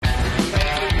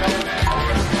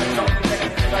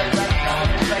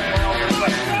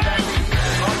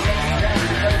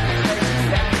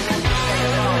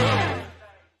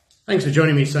Thanks for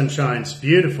joining me, Sunshine. It's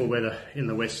beautiful weather in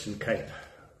the Western Cape.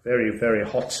 Very, very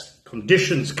hot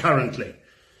conditions currently.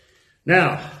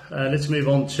 Now, let's move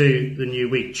on to the new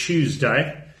week,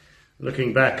 Tuesday.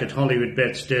 Looking back at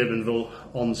Hollywoodbets Durbanville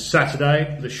on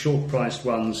Saturday, the short-priced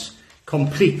ones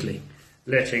completely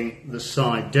letting the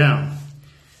side down.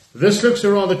 This looks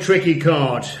a rather tricky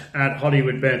card at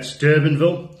Hollywoodbets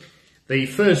Durbanville. The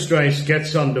first race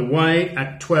gets underway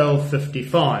at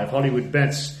 12:55.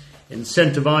 Hollywoodbets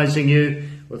incentivizing you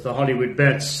with the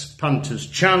Hollywoodbets Punters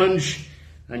Challenge,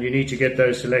 and you need to get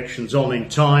those selections on in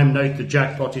time. Note the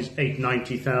jackpot is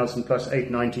 890,000 plus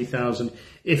 890,000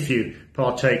 if you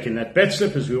partake in that bet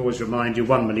slip. As we always remind you,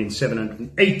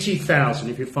 1,780,000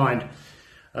 if you find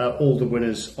all the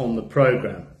winners on the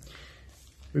program.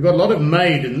 We've got a lot of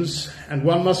maidens, and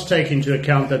one must take into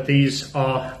account that these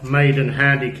are maiden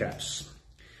handicaps,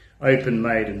 open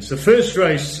maidens. The first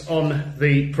race on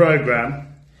the program.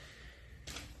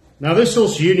 Now this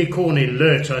horse, Unicorn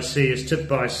Alert, I see is tipped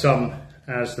by some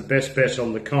as the best bet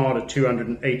on the card at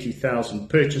 280,000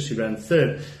 purchase. He ran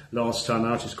third last time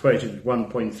out. Is quoted at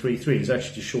 1.33. He's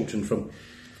actually shortened from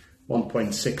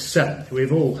 1.67.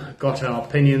 We've all got our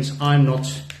opinions. I'm not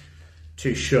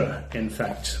too sure, in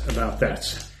fact, about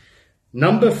that.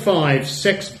 Number 5,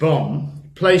 Sex Bomb,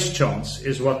 Place Chance,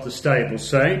 is what the stables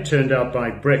say. Turned out by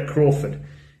Brett Crawford.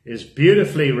 Is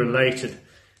beautifully related.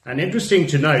 And interesting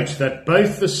to note that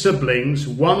both the siblings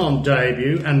won on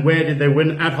debut. And where did they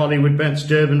win? At Hollywoodbets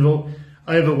Durbanville.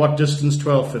 Over what distance?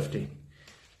 12:50.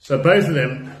 So both of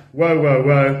them, Whoa Whoa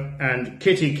Whoa and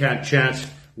Kitty Cat Chat,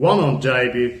 won on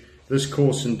debut this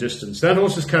course and distance. That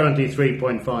horse is currently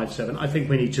 3.57. I think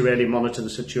we need to really monitor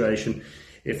the situation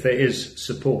if there is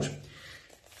support.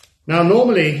 Now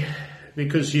normally,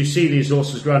 because you see these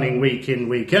horses running week in,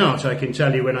 week out, I can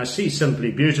tell you when I see Simply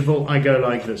Beautiful, I go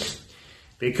like this.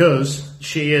 Because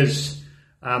she is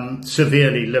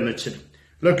severely limited.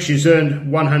 Look, she's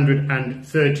earned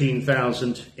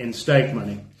 113,000 in stake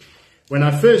money. When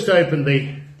I first opened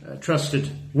the trusted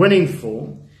winning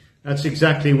form, that's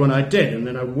exactly what I did. And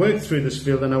then I worked through this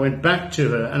field and I went back to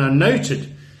her and I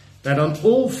noted that on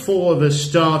all 4 of the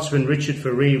starts when Richard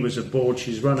Faree was aboard,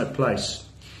 she's run a place.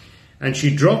 And she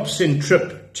drops in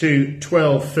trip to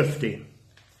 12:50.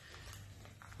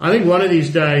 I think one of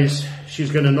these days she's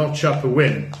going to notch up a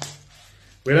win.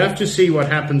 We'll have to see what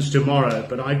happens tomorrow,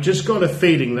 but I've just got a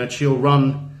feeling that she'll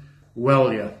run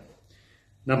well here.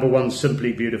 Number 1,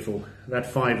 Simply Beautiful,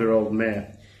 that 5-year-old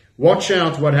mare. Watch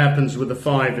out what happens with the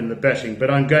 5 in the betting, but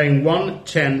I'm going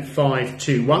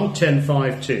 1-10-5-2.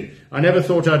 1-10-5-2. I never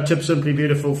thought I'd tip Simply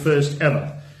Beautiful first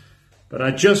ever, but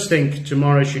I just think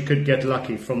tomorrow she could get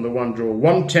lucky from the 1 draw.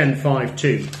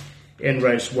 1-10-5-2 in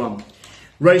race 1.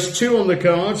 Race 2 on the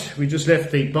card, we just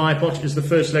left the buy pot, is the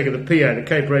first leg of the PA, the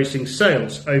Cape Racing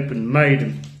Sales Open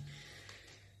Maiden.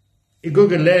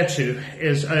 Iguguletu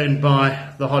is owned by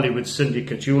the Hollywood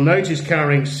Syndicate. You will note he's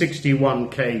carrying 61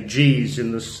 kgs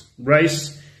in this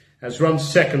race, has run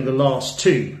second the last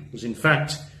 2, was in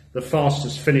fact the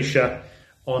fastest finisher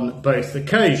on both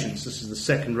occasions. This is the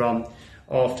second run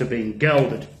after being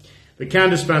gelded. The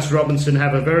Candice Bass Robinson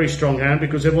have a very strong hand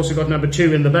because they've also got number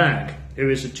 2 in the bag, who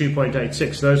is at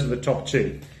 2.86. Those are the top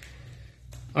 2.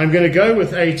 I'm going to go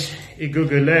with 8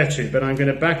 Iguguletu, but I'm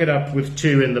going to back it up with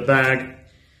 2 in the bag.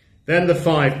 Then the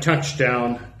 5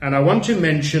 Touchdown. And I want to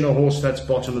mention a horse that's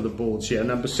bottom of the boards here,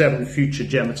 number 7 Future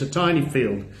Gem. It's a tiny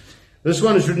field. This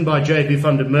one is ridden by J.P.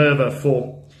 van der Merwe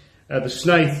for the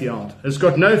Snaith Yard. It's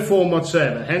got no form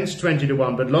whatsoever, hence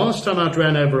 20-1. But last time out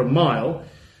ran over a mile.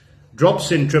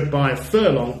 Drops in trip by a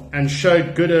furlong and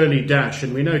showed good early dash,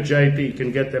 and we know JP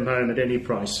can get them home at any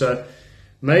price. So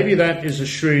maybe that is a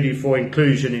shrewdie for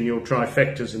inclusion in your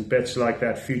trifectas and bets like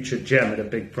that. Future Gem at a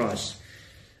big price.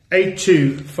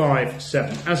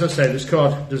 8-2-5-7. As I say, this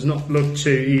card does not look too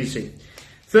easy.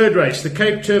 Third race, the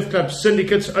Cape Turf Club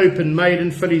Syndicates Open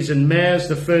Maiden Fillies and Mares,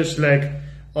 the first leg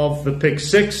of the pick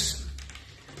 6.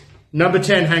 Number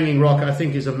 10 Hanging Rock, I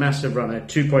think, is a massive runner,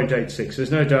 2.86.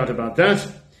 There's no doubt about that.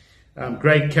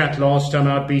 Great Cat last time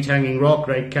out beat Hanging Rock.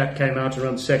 Great Cat came out to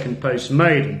run second post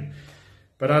maiden.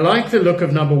 But I like the look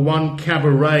of number 1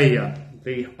 Cabaret,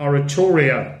 the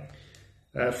Oratorio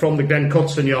from the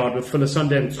Glencotson Yard with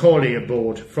Philisundem Toli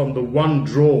aboard from the 1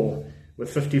 draw with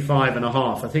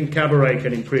 55.5. I think Cabaret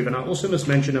can improve. And I also must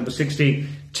mention number 16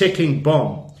 Ticking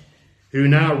Bomb, who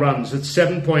now runs at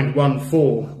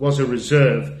 7.14, was a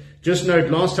reserve. Just note,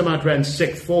 last time out ran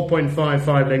 6th,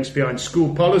 4.55 lengths behind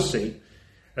School Policy.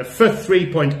 A 5th,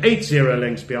 3.80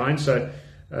 lengths behind, so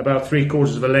about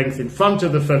 3/4 of a length in front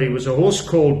of the filly was a horse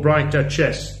called Bright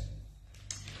Duchess,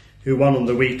 who won on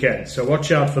the weekend. So watch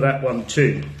out for that one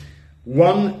too.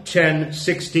 1, 10,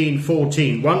 16,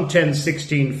 14. 1, 10,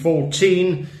 16,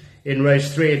 14 in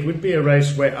race 3. It would be a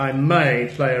race where I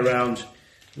may play around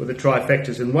with the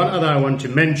trifectas. And one other I want to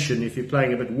mention, if you're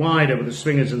playing a bit wider with the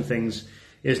swingers and things,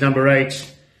 is number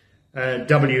 8,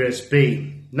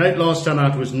 WSB. Note last time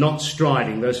out was not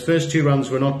striding. Those first 2 runs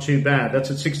were not too bad.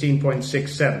 That's at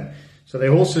 16.67. So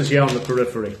they're horses here on the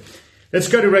periphery. Let's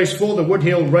go to race 4, the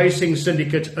Woodhill Racing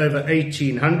Syndicate over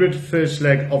 1800. First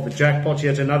leg of the jackpot,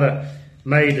 yet another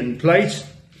maiden plate.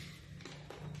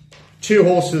 2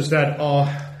 horses that are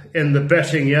in the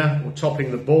betting here, or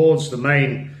topping the boards. The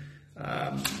main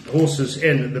horses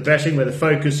in the betting, where the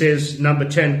focus is. Number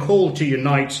 10, Call to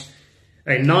Unite,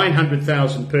 a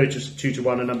 900,000 purchase at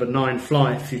 2-1, and number 9,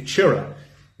 Fly Futura,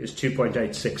 is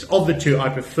 2.86. Of the 2, I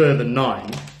prefer the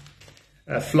 9,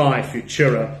 Fly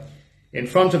Futura. In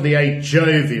front of the 8,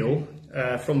 Jovial,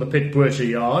 from the Pit Buerta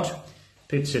yard.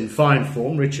 Pit's in fine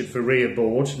form, Richard Ferree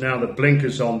aboard. Now the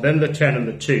blinkers on, then the 10 and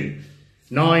the 2.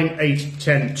 9, 8,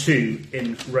 10, 2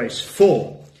 in race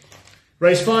 4.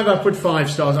 Race 5, I put 5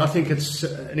 stars. I think it's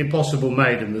an impossible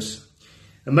maiden, this.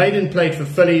 A maiden plate for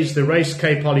fillies, the Race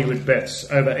Cape Hollywoodbets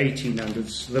over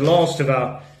 1800s. The last of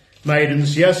our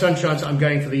maidens. Yes, Sunshines, I'm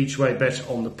going for the each way bet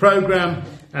on the programme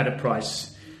at a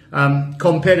price.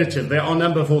 Competitive. There are a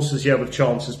number of horses here with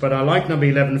chances, but I like number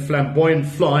 11, Flamboyant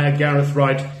Flyer. Gareth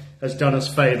Wright has done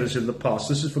us favours in the past.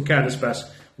 This is for Candice Bass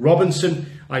Robinson.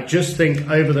 I just think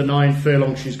over the 9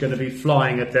 furlongs she's going to be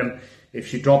flying at them. If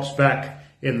she drops back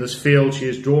in this field, she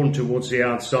is drawn towards the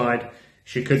outside.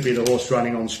 She could be the horse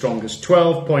running on strongest.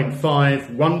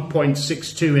 12.5,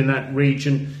 1.62 in that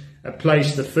region. A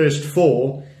place the first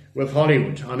 4 with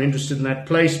Hollywood. I'm interested in that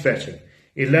place betting.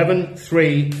 11,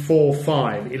 3, 4,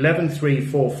 5. 11, 3,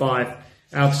 4, 5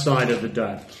 outside of the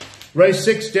day. Race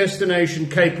 6, Destination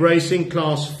Cape Racing,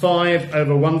 Class 5,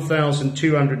 over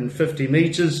 1,250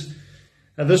 metres.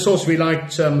 This horse we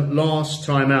liked last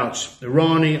time out, the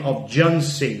Rani of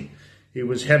Junsi. He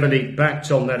was heavily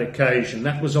backed on that occasion.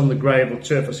 That was on the Greyable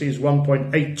turf. I see it's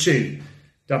 1.82,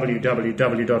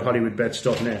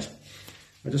 www.hollywoodbets.net.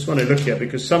 I just want to look here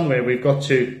because somewhere we've got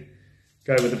to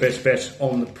go with the best bet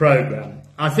on the programme.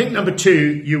 I think number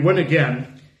 2, You Win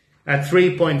Again, at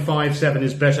 3.57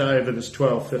 is better over this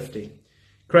 12.50.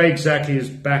 Craig Zackley is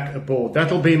back aboard.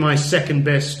 That'll be my second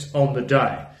best on the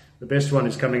day. The best one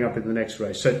is coming up in the next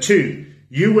race. So 2,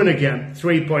 You Win Again,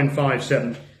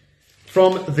 3.57.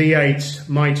 From the 8,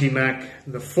 Mighty Mac,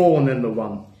 the 4 and then the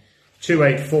 1. 2,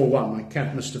 8, 4, 1. My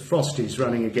cat, Mr. Frosty's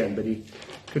running again, but he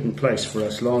couldn't place for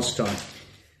us last time.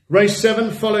 Race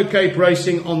 7, Follow Cape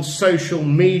Racing on social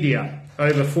media,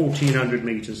 over 1,400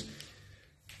 metres.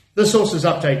 This horse is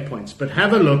up to 8 points, but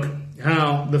have a look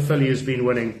how the filly has been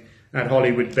winning at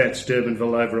Hollywoodbets,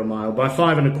 Durbanville, over a mile, by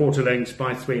 5 1/4 lengths,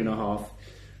 by 3.5.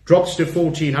 Drops to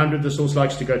 1,400. This horse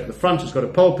likes to go to the front. Has got a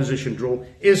pole position draw.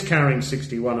 Is carrying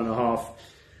 61.5.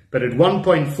 But at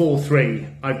 1.43,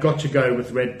 I've got to go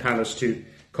with Red Palace to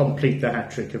complete the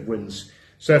hat-trick of wins.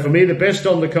 So for me, the best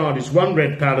on the card is 1,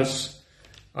 Red Palace.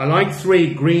 I like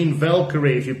 3, Green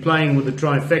Valkyrie. If you're playing with the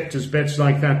trifectas, bets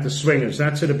like that, the swingers,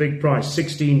 that's at a big price,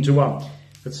 16-1.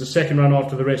 It's the second run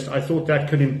after the rest. I thought that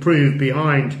could improve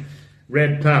behind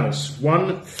Red Palace.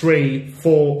 1, 3,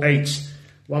 4, 8.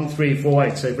 1, 3, 4,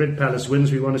 8. So if Red Palace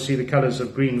wins, we want to see the colours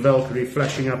of Green Valkyrie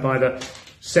flashing up either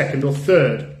second or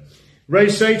third.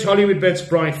 Race 8, Hollywoodbets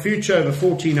Bright Future over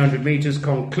 1,400 metres,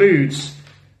 concludes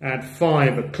at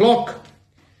 5 o'clock.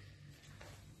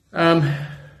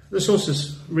 This horse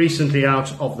is recently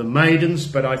out of the maidens,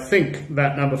 but I think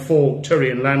that number 4,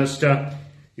 Tyrion Lannister,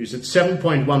 who's at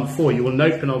 7.14, you will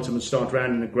note penultimate start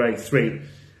ran in a grade 3.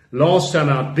 Last time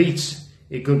out beats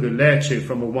Iguguletu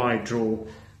from a wide draw.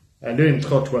 Luim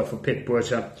Kotwa for Pit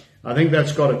Buerta. I think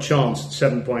that's got a chance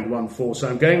at 7.14. So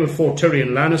I'm going with 4, Tyrion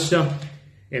Lannister.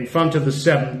 In front of the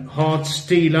 7, Heart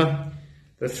Stealer.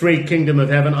 The 3, Kingdom of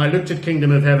Heaven. I looked at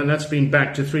Kingdom of Heaven. That's been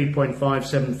back to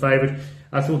 3.57 favourite.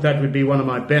 I thought that would be one of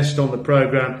my best on the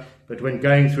programme. But when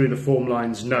going through the form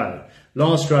lines, no.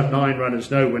 Last run, 9 runners,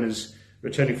 no winners.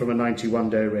 Returning from a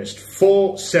 91-day rest.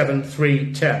 4, 7,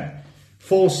 3, 10.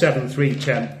 4, 7, 3,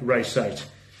 10, race 8.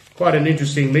 Quite an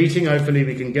interesting meeting. Hopefully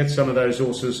we can get some of those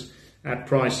horses at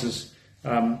prices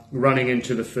running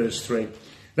into the first 3.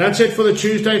 That's it for the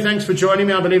Tuesday. Thanks for joining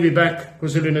me. I believe you're back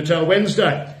KwaZulu-Natal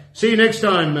Wednesday. See you next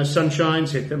time,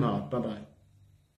 sunshines. Hit them hard. Bye-bye.